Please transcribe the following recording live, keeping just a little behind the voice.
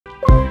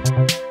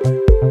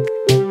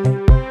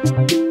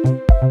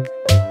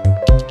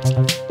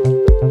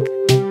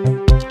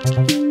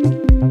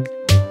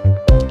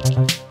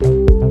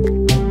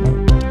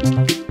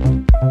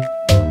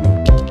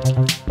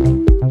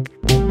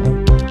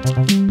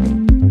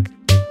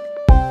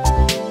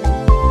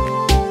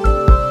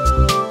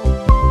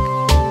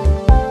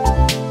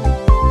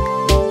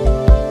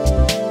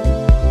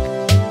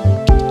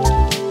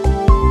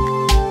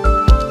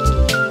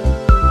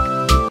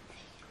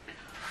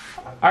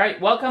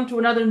Welcome to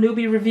another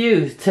Newbie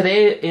Reviews.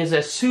 Today is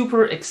a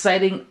super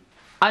exciting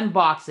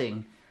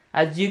unboxing.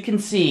 As you can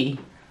see,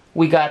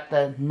 we got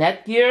the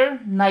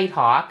Netgear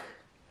Nighthawk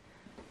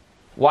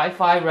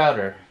Wi-Fi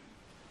router.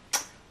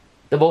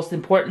 The most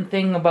important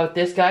thing about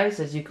this, guys,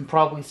 as you can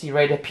probably see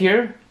right up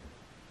here.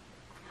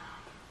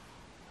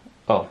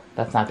 Oh,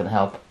 that's not going to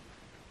help.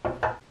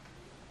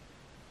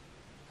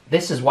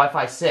 This is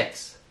Wi-Fi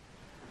 6.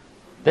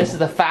 This is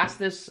the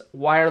fastest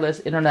wireless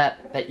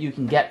internet that you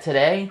can get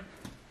today.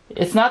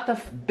 It's not the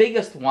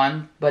biggest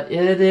one, but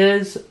it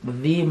is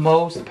the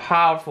most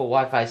powerful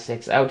Wi-Fi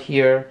 6 out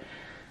here.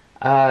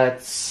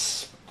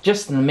 It's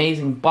just an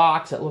amazing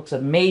box. It looks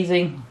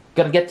amazing.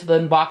 Gonna get to the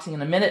unboxing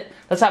in a minute.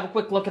 Let's have a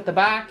quick look at the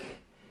back.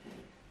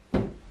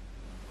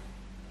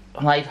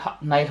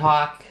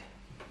 Nighthawk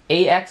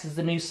AX is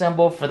the new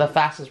symbol for the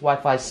fastest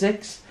Wi-Fi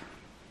 6.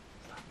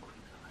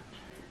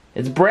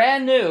 It's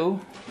brand new.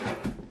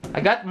 I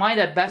got mine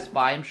at Best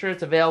Buy. I'm sure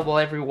it's available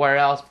everywhere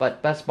else,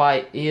 but Best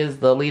Buy is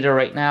the leader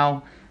right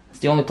now. It's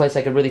the only place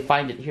I could really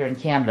find it here in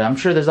Canada. I'm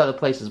sure there's other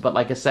places, but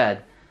like I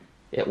said,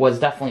 it was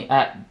definitely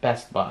at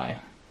Best Buy.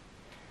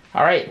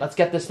 Alright, let's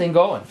get this thing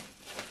going.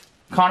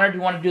 Connor, do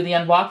you want to do the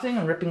unboxing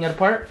and ripping it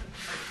apart?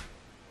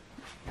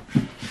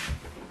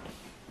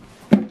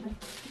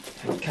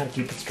 Gotta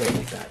keep it straight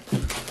like that.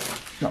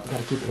 No,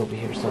 gotta keep it over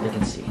here so they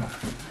can see.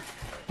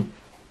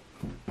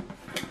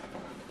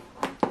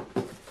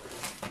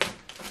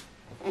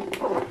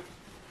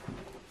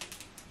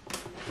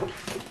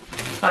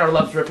 Connor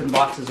loves ripping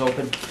boxes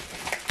open.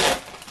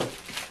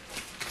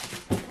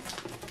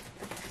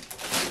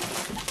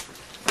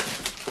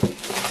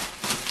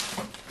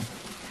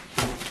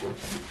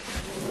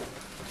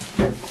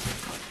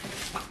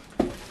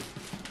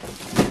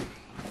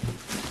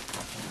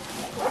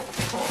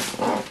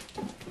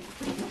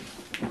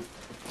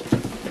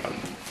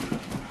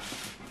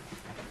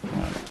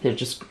 Here,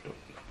 just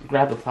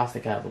grab the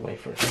plastic out of the way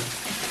first.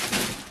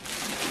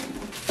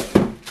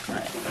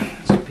 Alright,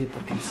 so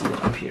people can see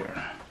it up here.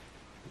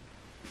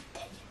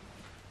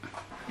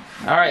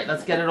 Alright,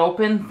 let's get it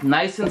open.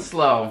 Nice and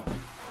slow.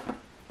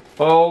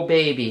 Oh,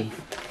 baby.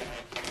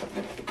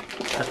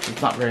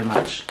 That's not very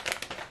much.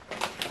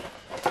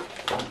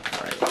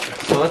 Alright,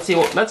 so let's see.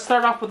 Let's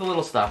start off with the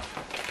little stuff.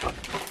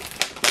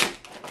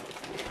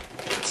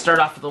 Let's start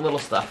off with the little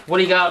stuff. What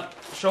do you got?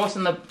 Show us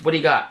what do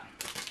you got?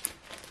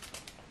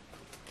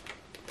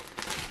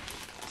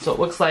 So it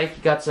looks like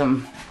you got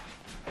some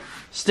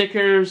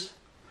stickers.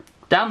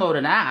 Download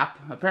an app.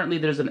 Apparently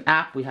there's an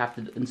app we have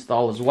to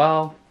install as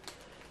well.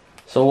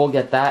 So we'll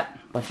get that.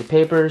 Bunch of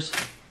papers.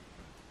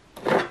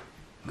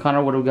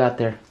 Connor, what do we got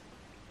there?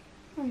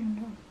 I don't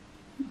know.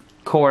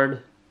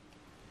 Cord.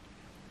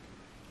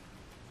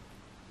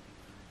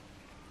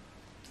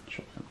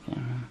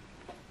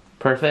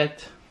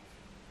 Perfect.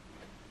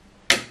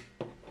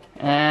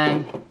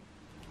 And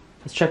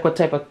let's check what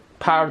type of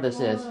power this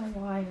is.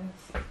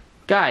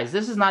 Guys,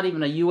 this is not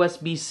even a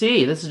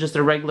USB-C. This is just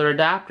a regular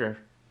adapter.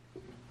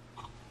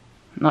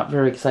 Not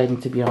very exciting,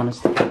 to be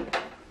honest.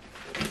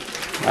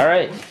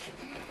 Alright.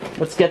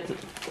 Let's get to...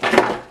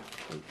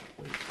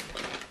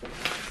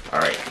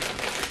 Alright.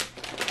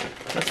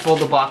 Let's fold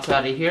the box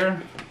out of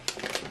here.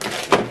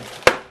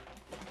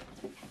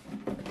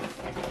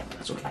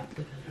 That's okay.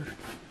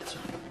 This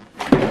one.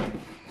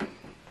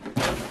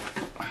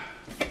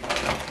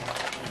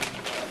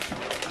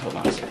 Hold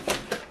on a second.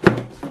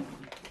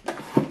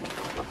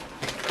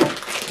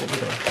 Over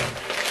there.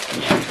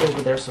 Yeah,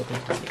 over there so they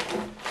can see.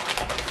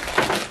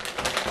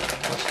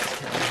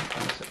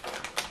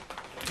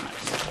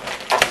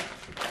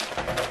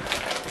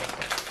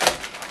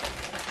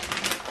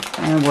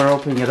 And we're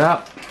opening it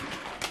up.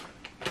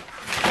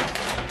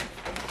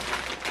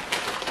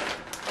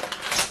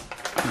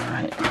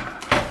 Alright.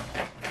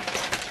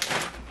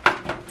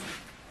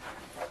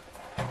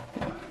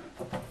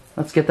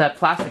 Let's get that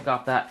plastic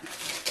off that.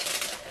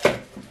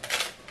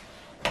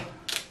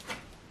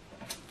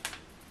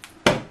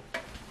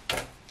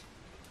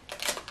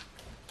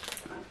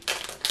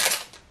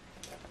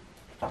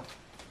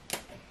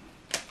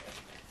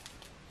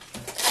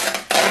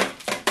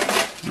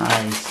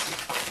 Nice.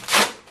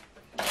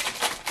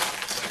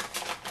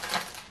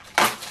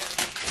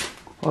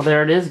 Well,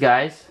 there it is,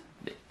 guys.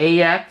 The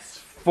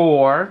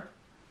AX4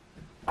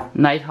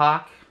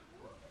 Nighthawk.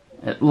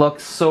 It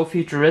looks so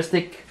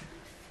futuristic.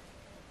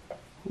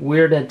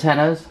 Weird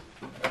antennas.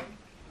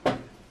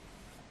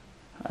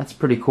 That's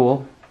pretty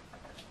cool.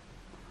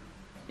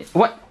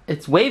 What?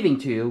 It's waving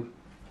to you.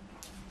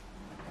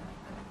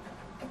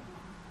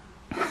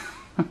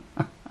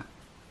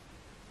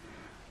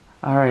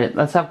 Alright,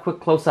 let's have a quick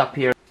close-up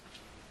here.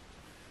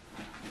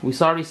 We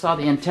already saw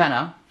the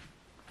antenna.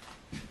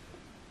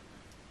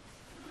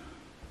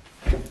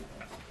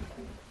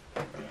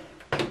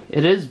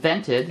 It is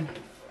vented,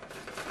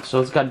 so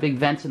it's got big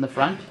vents in the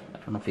front. I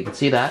don't know if you can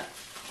see that.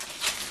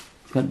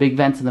 It's got big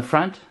vents in the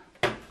front.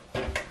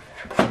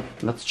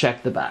 Let's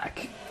check the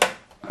back.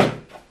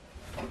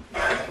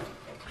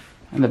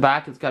 In the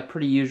back, it's got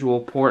pretty usual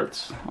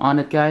ports on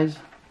it, guys.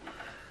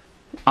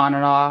 On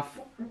and off.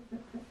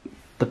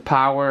 The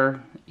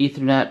power,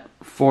 Ethernet,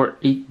 4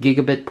 8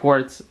 gigabit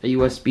ports, a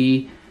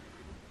USB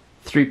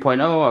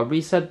 3.0, a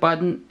reset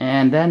button,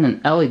 and then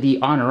an LED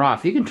on or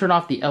off. You can turn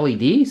off the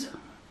LEDs.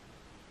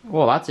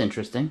 Well, that's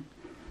interesting.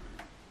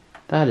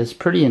 That is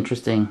pretty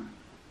interesting.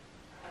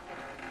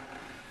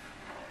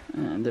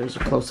 And there's a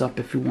close-up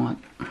if you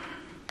want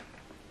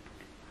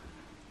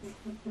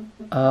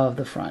of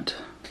the front.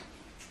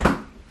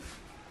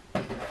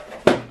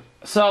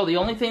 So the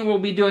only thing we'll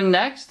be doing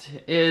next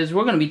is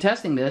we're going to be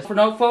testing this.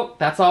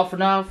 That's all for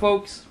now,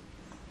 folks.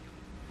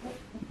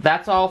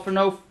 That's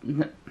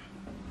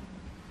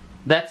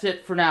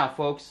it for now,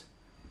 folks.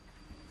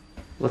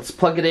 Let's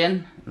plug it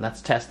in and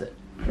let's test it.